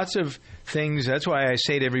are lots of things. That's why I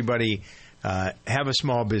say to everybody, have a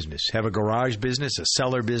small business. Have a garage business, a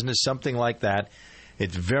cellar business, something like that.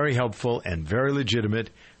 It's very helpful and very legitimate,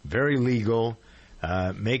 very legal.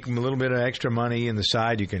 Make a little bit of extra money in the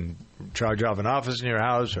side. You can charge off an office in your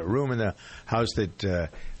house, a room in the house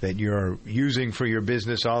that you're using for your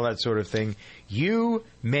business, all that sort of thing. You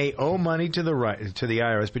may owe money to the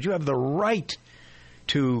IRS, but you have the right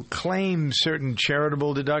to claim certain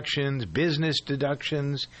charitable deductions, business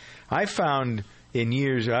deductions. I found in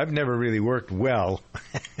years, I've never really worked well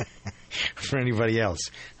for anybody else.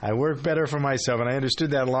 I work better for myself, and I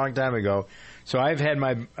understood that a long time ago. So I've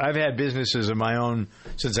had businesses of my own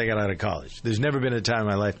since I got out of college. There's never been a time in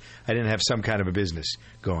my life I didn't have some kind of a business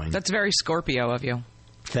going. That's very Scorpio of you.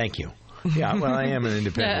 Thank you. Yeah, well, I am an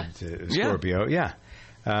independent Scorpio. Yeah.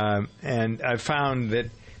 And I've found that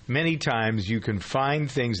many times you can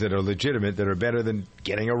find things that are legitimate that are better than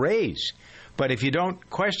getting a raise. But if you don't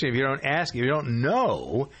question, if you don't ask, if you don't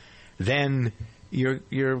know, then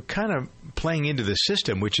you're kind of playing into the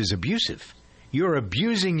system, which is abusive. You're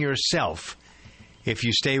abusing yourself if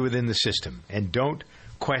you stay within the system and don't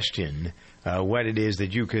question what it is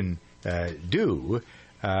that you can do.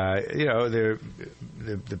 The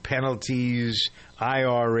penalties,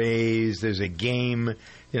 IRAs, there's a game.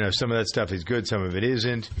 Some of that stuff is good, some of it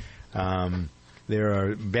isn't. There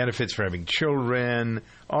are benefits for having children,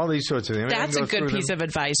 all these sorts of things. That's a good piece of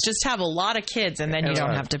advice. Just have a lot of kids, and then you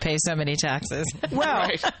don't have to pay so many taxes. Well,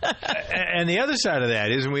 and the other side of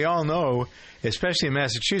that is, and we all know, especially in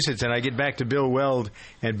Massachusetts, and I get back to Bill Weld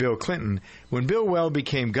and Bill Clinton, when Bill Weld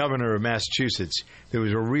became governor of Massachusetts, there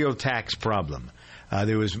was a real tax problem.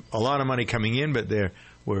 There was a lot of money coming in, but there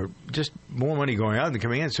were just more money going out than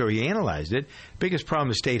coming in, so he analyzed it. Biggest problem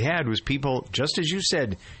the state had was people, just as you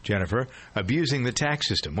said, Jennifer, abusing the tax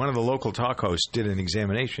system. One of the local talk hosts did an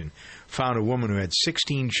examination, found a woman who had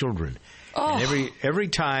 16 children. Oh. And every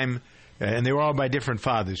time, and they were all by different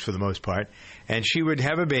fathers for the most part, and she would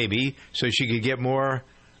have a baby so she could get more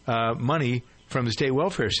money from the state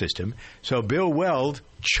welfare system. So Bill Weld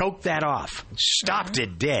choked that off, stopped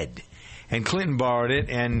it dead. And Clinton borrowed it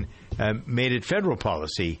and made it federal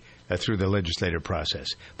policy through the legislative process.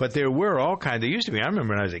 But there were all kinds. There used to be. I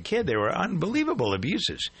remember when I was a kid, there were unbelievable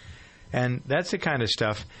abuses. And that's the kind of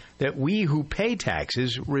stuff that we who pay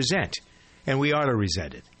taxes resent. And we ought to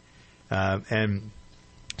resent it. And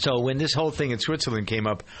so when this whole thing in Switzerland came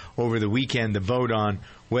up over the weekend, the vote on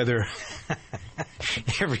whether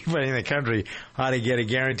everybody in the country ought to get a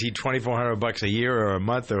guaranteed $2,400 a year or a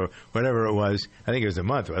month or whatever it was. I think it was a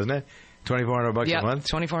month, wasn't it? $2,400 a month?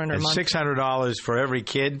 $2,400 a month. $600 for every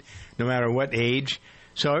kid, no matter what age.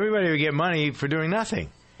 So everybody would get money for doing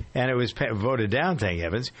nothing. And it was voted down, thank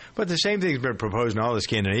heavens. But the same thing's been proposed in all the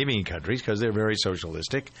Scandinavian countries because they're very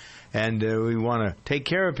socialistic. And we want to take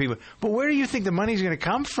care of people. But where do you think the money's going to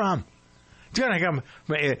come from? It's going to come.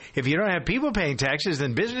 If you don't have people paying taxes,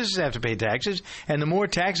 then businesses have to pay taxes. And the more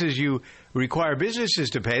taxes you require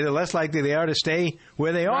businesses to pay, the less likely they are to stay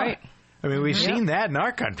where they are. Right. I mean, we've seen that in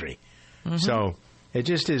our country. Mm-hmm. So it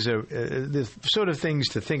just is the sort of things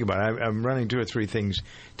to think about. I'm running 2 or 3 things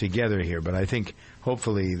together here, but I think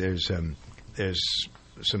hopefully there's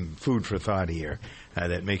some food for thought here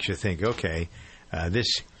that makes you think, okay, this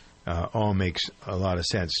all makes a lot of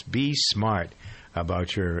sense. Be smart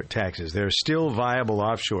about your taxes. There are still viable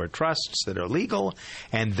offshore trusts that are legal,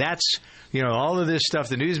 and that's, all of this stuff,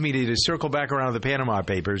 the news media, to circle back around to the Panama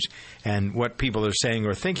Papers and what people are saying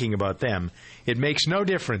or thinking about them, it makes no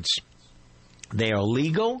difference. They are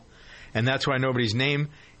legal, and that's why nobody's name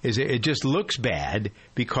is. It just looks bad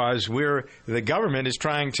because the government is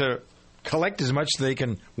trying to collect as much so they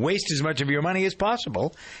can waste as much of your money as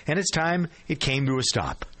possible, and it's time it came to a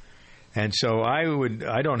stop. And so I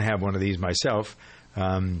don't have one of these myself,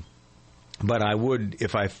 but I would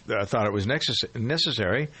if I thought it was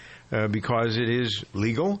necessary because it is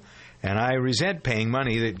legal, and I resent paying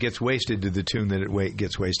money that gets wasted to the tune that it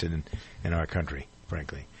gets wasted in our country,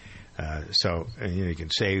 frankly. So you can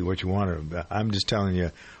say what you want to. I'm just telling you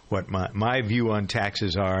what my view on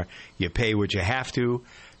taxes are. You pay what you have to.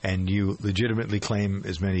 and you legitimately claim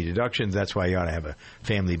as many deductions. That's why you ought to have a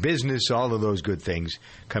family business. All of those good things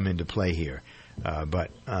come into play here. But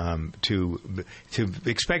to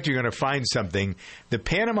expect you're going to find something, the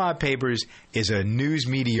Panama Papers is a news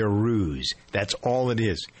media ruse. That's all it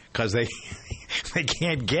is, because they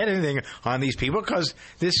can't get anything on these people because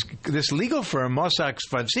this legal firm, Mossack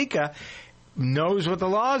Fonseca, knows what the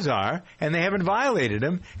laws are, and they haven't violated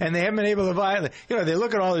them, and they haven't been able to violate. They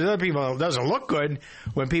look at all these other people. It doesn't look good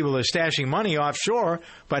when people are stashing money offshore,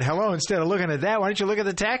 but hello, instead of looking at that, why don't you look at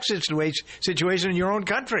the tax situation in your own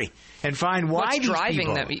country and find why what's these driving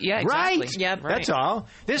people... them? Yeah, exactly. Right. Yep. That's all.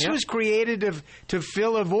 This was created to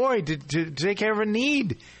fill a void, to take care of a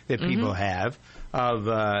need that people have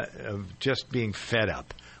of just being fed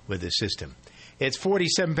up with the system. It's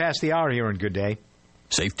 47 past the hour here on Good Day.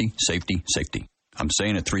 Safety, safety, safety. I'm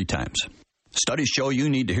saying it 3 times. Studies show you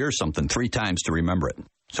need to hear something 3 times to remember it.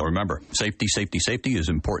 So remember, safety, safety, safety is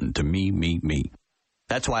important to me, me, me.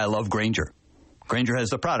 That's why I love Grainger. Grainger has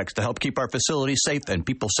the products to help keep our facilities safe and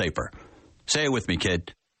people safer. Say it with me,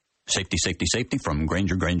 kid. Safety, safety, safety from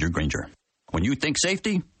Grainger, Grainger, Grainger. When you think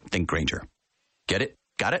safety, think Grainger. Get it?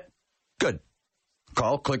 Got it? Good.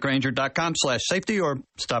 Call clickgrainger.com/safety or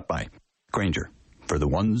stop by. Grainger, for the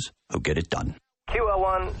ones who get it done.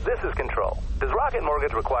 QL1, this is Control. Does Rocket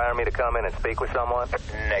Mortgage require me to come in and speak with someone?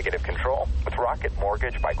 Negative, Control. With Rocket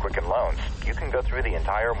Mortgage by Quicken Loans, you can go through the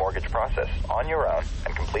entire mortgage process on your own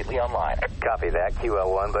and completely online. Copy that,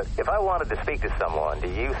 QL1, but if I wanted to speak to someone, do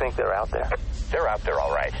you think they're out there? They're out there,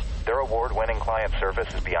 all right. Their award-winning client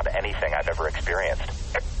service is beyond anything I've ever experienced.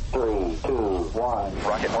 3, 2, 1.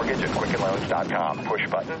 Rocket Mortgage at QuickenLoans.com. Push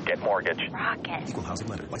button, get mortgage. Rocket. Equal housing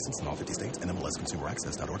lender. Licensed in all 50 states. NMLS Consumer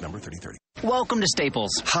Access.org number 3030. Welcome to Staples.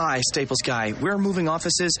 Hi, Staples guy. We're moving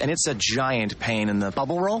offices, and it's a giant pain in the...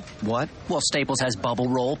 Bubble roll? What? Well, Staples has bubble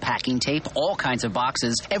roll, packing tape, all kinds of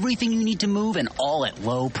boxes, everything you need to move, and all at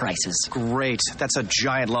low prices. Great. That's a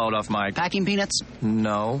giant load off my... Packing peanuts?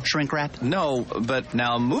 No. Shrink wrap? No, but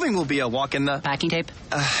now moving will be a walk in the... Packing tape?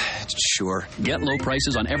 Sure. Get low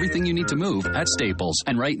prices on everything you need to move at Staples.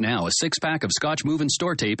 And right now, a 6-pack of Scotch Move and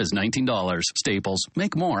Store tape is $19. Staples.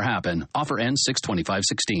 Make more happen. Offer ends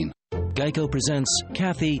 6/25/16. Geico presents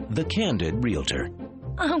Kathy, the Candid Realtor.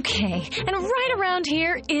 Okay, and right around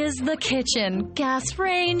here is the kitchen. Gas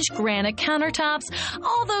range, granite countertops,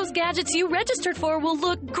 all those gadgets you registered for will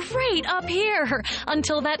look great up here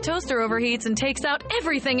until that toaster overheats and takes out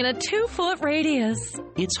everything in a 2-foot radius.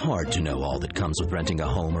 It's hard to know all that comes with renting a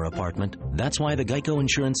home or apartment. That's why the Geico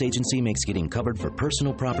Insurance Agency makes getting covered for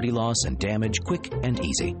personal property loss and damage quick and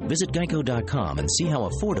easy. Visit geico.com and see how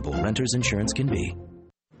affordable renter's insurance can be.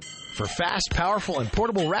 For fast, powerful, and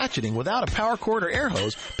portable ratcheting without a power cord or air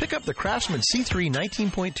hose, pick up the Craftsman C3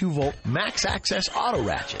 19.2-volt Max Access Auto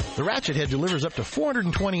Ratchet. The ratchet head delivers up to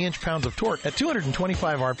 420 inch-pounds of torque at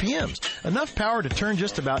 225 RPMs, enough power to turn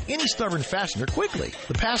just about any stubborn fastener quickly.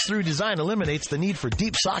 The pass-through design eliminates the need for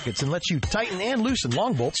deep sockets and lets you tighten and loosen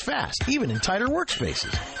long bolts fast, even in tighter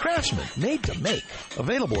workspaces. Craftsman, made to make.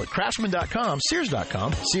 Available at craftsman.com,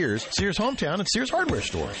 Sears.com, Sears, Sears Hometown, and Sears Hardware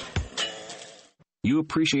stores. You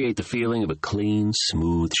appreciate the feeling of a clean,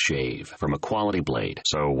 smooth shave from a quality blade.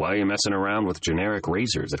 So why are you messing around with generic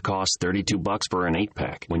razors that cost $32 for an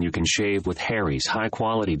 8-pack when you can shave with Harry's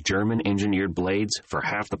high-quality German-engineered blades for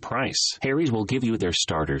half the price? Harry's will give you their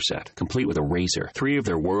starter set, complete with a razor, 3 of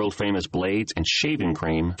their world-famous blades, and shaving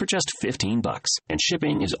cream for just $15. And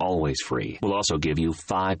shipping is always free. We'll also give you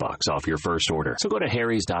 $5 off your first order. So go to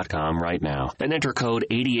harrys.com right now and enter code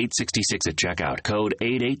 8866 at checkout. Code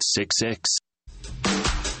 8866.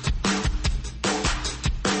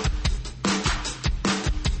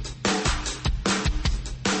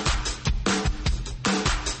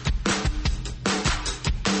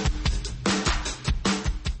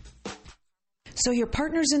 So your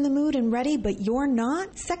partner's in the mood and ready, but you're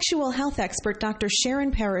not? Sexual health expert Dr. Sharon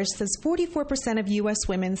Parrish says 44% of U.S.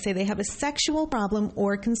 women say they have a sexual problem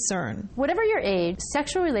or concern. Whatever your age,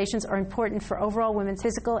 sexual relations are important for overall women's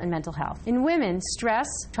physical and mental health. In women, stress,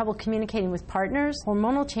 trouble communicating with partners,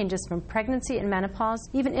 hormonal changes from pregnancy and menopause,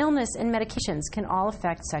 even illness and medications can all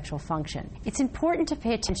affect sexual function. It's important to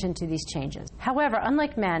pay attention to these changes. However,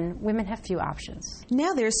 unlike men, women have few options.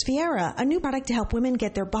 Now there's Fiera, a new product to help women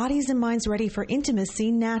get their bodies and minds ready for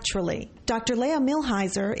intimacy naturally. Dr. Leah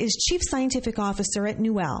Milheiser is Chief Scientific Officer at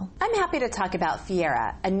Nuel. I'm happy to talk about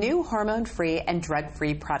Fiera, a new hormone-free and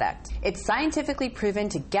drug-free product. It's scientifically proven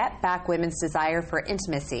to get back women's desire for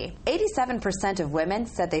intimacy. 87% of women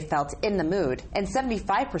said they felt in the mood, and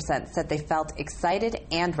 75% said they felt excited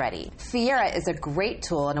and ready. Fiera is a great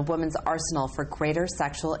tool in a woman's arsenal for greater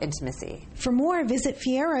sexual intimacy. For more, visit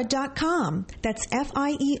Fiera.com. That's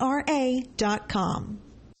Fiera.com.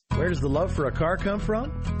 Where does the love for a car come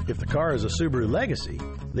from? If the car is a Subaru Legacy,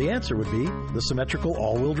 the answer would be the symmetrical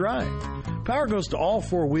all-wheel drive. Power goes to all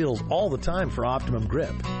four wheels all the time for optimum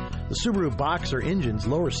grip. The Subaru Boxer engine's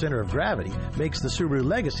lower center of gravity makes the Subaru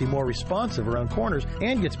Legacy more responsive around corners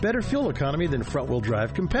and gets better fuel economy than front-wheel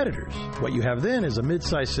drive competitors. What you have then is a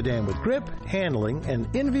mid-size sedan with grip, handling,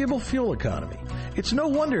 and enviable fuel economy. It's no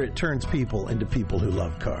wonder it turns people into people who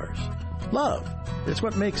love cars. Love. It's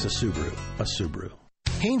what makes a Subaru a Subaru.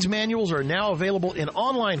 Haynes manuals are now available in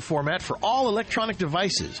online format for all electronic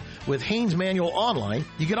devices. With Haynes Manual Online,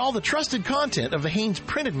 you get all the trusted content of the Haynes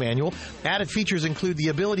printed manual. Added features include the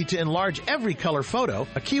ability to enlarge every color photo,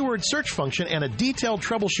 a keyword search function, and a detailed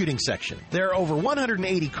troubleshooting section. There are over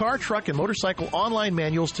 180 car, truck, and motorcycle online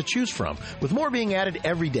manuals to choose from, with more being added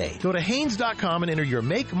every day. Go to Haynes.com and enter your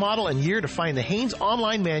make, model, and year to find the Haynes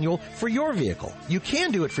online manual for your vehicle. You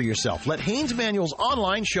can do it for yourself. Let Haynes Manuals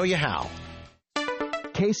Online show you how.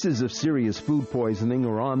 Cases of serious food poisoning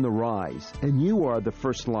are on the rise, and you are the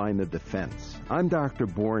first line of defense. I'm Dr.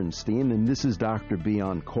 Borenstein, and this is Dr. B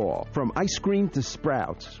on Call. From ice cream to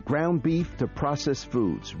sprouts, ground beef to processed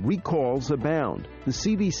foods, recalls abound. The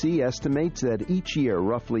CDC estimates that each year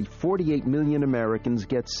roughly 48 million Americans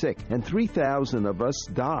get sick, and 3,000 of us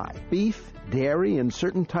die. Beef, dairy, and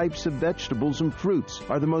certain types of vegetables and fruits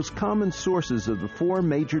are the most common sources of the four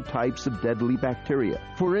major types of deadly bacteria.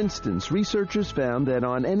 For instance, researchers found that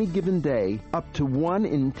on any given day, up to 1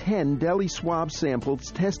 in 10 deli swab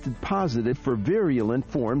samples tested positive for virulent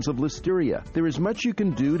forms of listeria. There is much you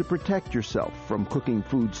can do to protect yourself, from cooking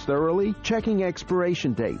foods thoroughly, checking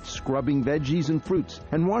expiration dates, scrubbing veggies and fruits,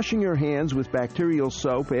 and washing your hands with bacterial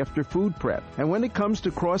soap after food prep. And when it comes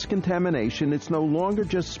to cross-contamination, it's no longer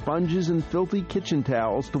just sponges and filthy kitchen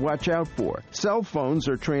towels to watch out for. Cell phones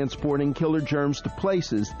are transporting killer germs to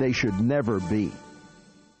places they should never be.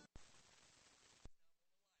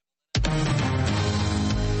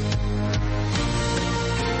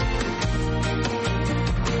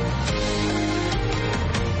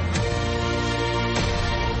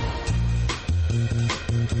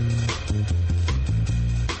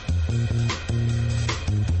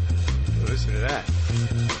 Listen to that.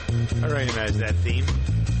 I recognize that theme.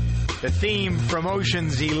 The theme from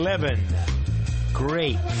Ocean's 11.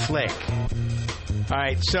 Great flick. All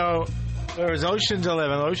right, so there was Ocean's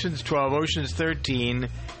 11, Ocean's 12, Ocean's 13,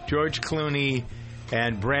 George Clooney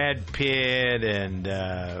and Brad Pitt and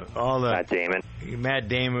all the... Matt Damon. Matt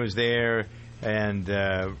Damon was there, and...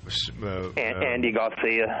 Andy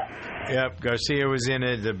Garcia. Yep, Garcia was in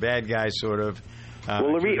it, the bad guy, sort of.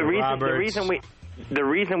 Well, the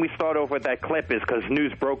reason we start off with that clip is because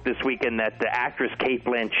news broke this weekend that the actress Cate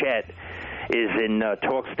Blanchett is in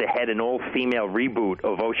talks to head an all-female reboot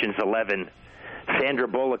of Ocean's 11. Sandra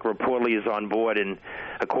Bullock reportedly is on board, and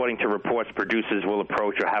according to reports, producers will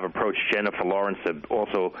approach or have approached Jennifer Lawrence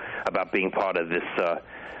also about being part of this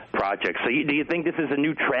project. So do you think this is a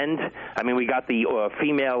new trend? I mean, we got the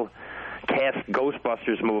female cast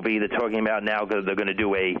Ghostbusters movie. They're talking about now they're going to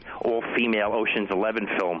do a all-female Ocean's 11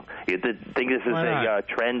 film. You think this is a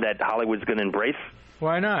trend that Hollywood's going to embrace?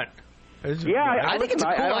 Why not? I think it's a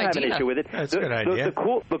cool idea. I don't have an issue with it. That's a good idea.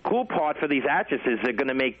 The cool part for these actresses, they're going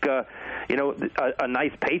to make a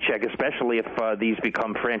nice paycheck, especially if these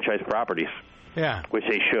become franchise properties. Yeah, which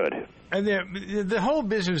they should. And the whole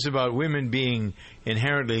business about women being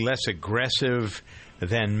inherently less aggressive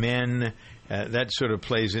than men, that sort of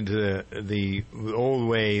plays into the old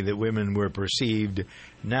way that women were perceived.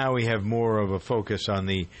 Now we have more of a focus on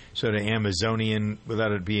the sort of Amazonian,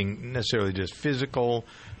 without it being necessarily just physical,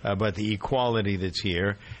 but the equality that's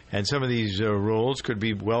here. And some of these roles could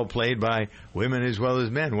be well played by women as well as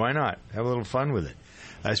men. Why not? Have a little fun with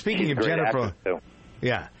it. Speaking of Jennifer...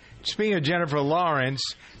 Yeah. Speaking of Jennifer Lawrence,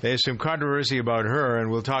 there's some controversy about her,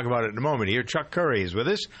 and we'll talk about it in a moment. Here, Chuck Curry is with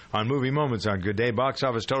us on Movie Moments on Good Day. Box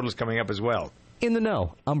office totals coming up as well. In the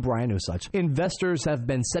know, I'm Brian Osuch. Investors have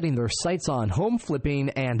been setting their sights on home flipping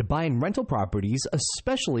and buying rental properties,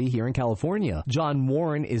 especially here in California. John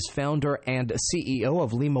Warren is founder and CEO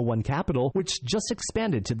of Lima One Capital, which just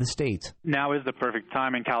expanded to the state. Now is the perfect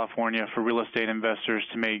time in California for real estate investors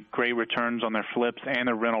to make great returns on their flips and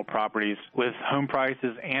their rental properties. With home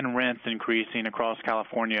prices and rents increasing across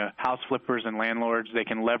California, house flippers and landlords, they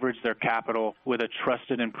can leverage their capital with a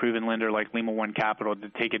trusted and proven lender like Lima One Capital to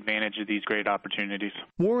take advantage of these great opportunities.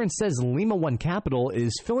 Warren says Lima One Capital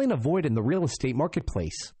is filling a void in the real estate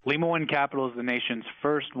marketplace. Lima One Capital is the nation's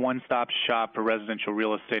first one-stop shop for residential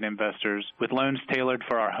real estate investors, with loans tailored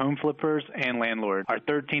for our home flippers and landlords. Our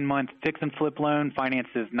 13-month fix and flip loan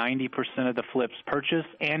finances 90% of the flip's purchase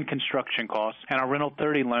and construction costs, and our Rental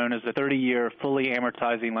 30 loan is a 30-year fully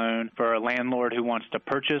amortizing loan for a landlord who wants to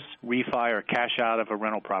purchase, refi, or cash out of a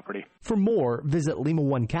rental property. For more, visit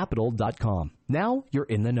limaonecapital.com. Now you're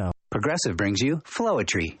in the know. Progressive brings you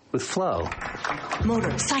Flowetry with Flow.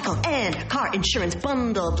 Motorcycle and car insurance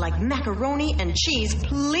bundled like macaroni and cheese,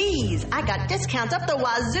 please. I got discounts up the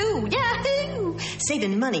wazoo. Yahoo!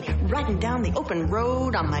 Saving money, riding down the open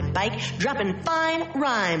road on my bike, dropping fine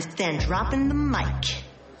rhymes, then dropping the mic.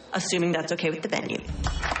 Assuming that's okay with the venue.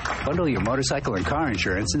 Bundle your motorcycle and car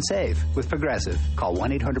insurance and save with Progressive. Call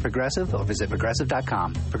 1-800-PROGRESSIVE or visit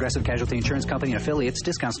Progressive.com. Progressive Casualty Insurance Company and affiliates.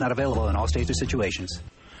 Discounts not available in all states or situations.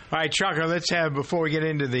 All right, Chucker, let's have, before we get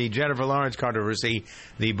into the Jennifer Lawrence controversy,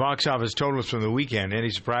 the box office totals from the weekend. Any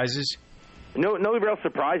surprises? No real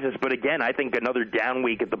surprises, but again, I think another down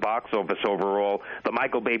week at the box office overall. The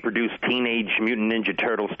Michael Bay-produced Teenage Mutant Ninja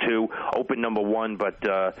Turtles 2 opened number one, but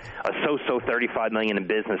a so-so $35 million in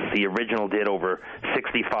business. The original did over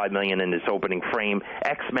 $65 million in its opening frame.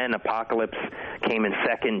 X-Men Apocalypse came in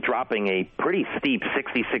second, dropping a pretty steep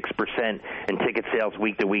 66% in ticket sales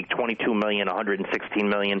week to week, $22 million, $116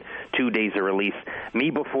 million, 2 days of release. Me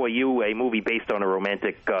Before You, a movie based on a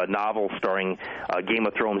romantic novel starring Game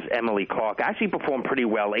of Thrones' Emily Clark, actually performed pretty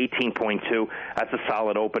well, 18.2. That's a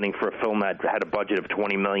solid opening for a film that had a budget of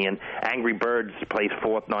 $20 million. Angry Birds placed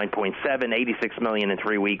fourth, 9.7, $86 million in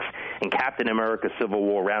 3 weeks. And Captain America Civil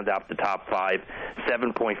War round out the top five,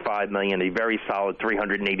 $7.5 million, a very solid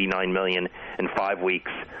 $389 million in 5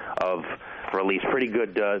 weeks of release. Pretty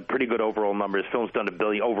good overall numbers. Film's done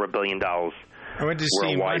over $1 billion. I went to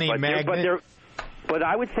see Money Magnet. But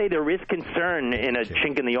I would say there is concern in a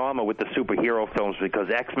chink in the armor with the superhero films because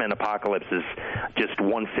X-Men Apocalypse is just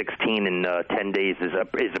 116 in 10 days is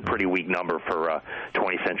a pretty weak number for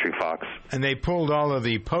 20th Century Fox. And they pulled all of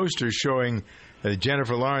the posters showing the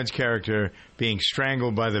Jennifer Lawrence character being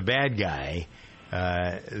strangled by the bad guy.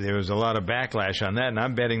 There was a lot of backlash on that, and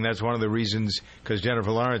I'm betting that's one of the reasons, because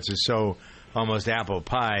Jennifer Lawrence is so almost apple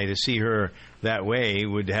pie, to see her that way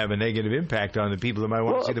would have a negative impact on the people that might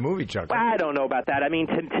want to see the movie, Chuck. I don't know about that. I mean,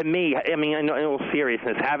 to me, in all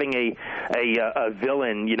seriousness, having a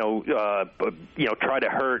villain, try to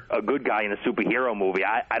hurt a good guy in a superhero movie,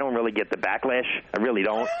 I don't really get the backlash. I really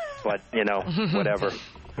don't. But whatever.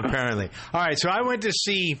 Apparently. All right. So I went to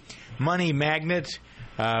see Money Magnet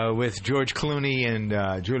with George Clooney and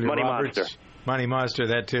Julia Roberts. Monster. Money Monster,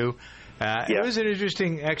 that too. It was an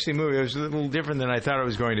interesting, actually, movie. It was a little different than I thought it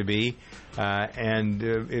was going to be, and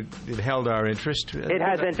it held our interest. It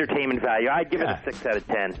has entertainment value. I'd give it a 6 out of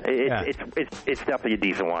 10. It's definitely a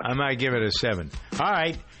decent one. I might give it a 7. All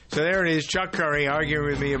right, so there it is. Chuck Curry arguing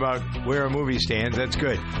with me about where a movie stands. That's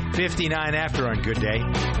good. 59 after on Good Day.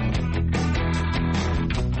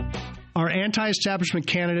 Are anti-establishment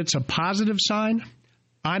candidates a positive sign?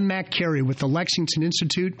 I'm Matt Carey with the Lexington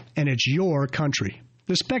Institute, and it's your country.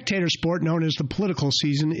 The spectator sport known as the political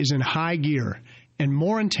season is in high gear and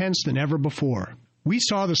more intense than ever before. We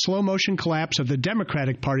saw the slow-motion collapse of the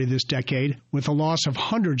Democratic Party this decade with the loss of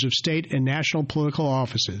hundreds of state and national political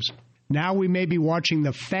offices. Now we may be watching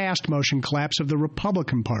the fast-motion collapse of the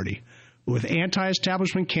Republican Party, with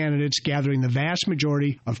anti-establishment candidates gathering the vast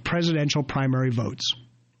majority of presidential primary votes.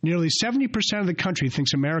 Nearly 70% of the country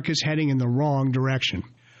thinks America is heading in the wrong direction.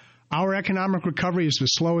 Our economic recovery is the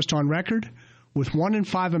slowest on record, with 1 in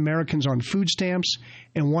 5 Americans on food stamps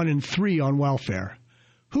and 1 in 3 on welfare.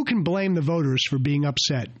 Who can blame the voters for being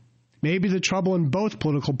upset? Maybe the trouble in both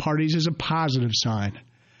political parties is a positive sign.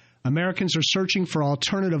 Americans are searching for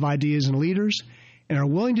alternative ideas and leaders and are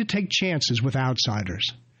willing to take chances with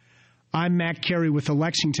outsiders. I'm Matt Carey with the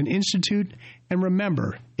Lexington Institute, and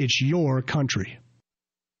remember, it's your country.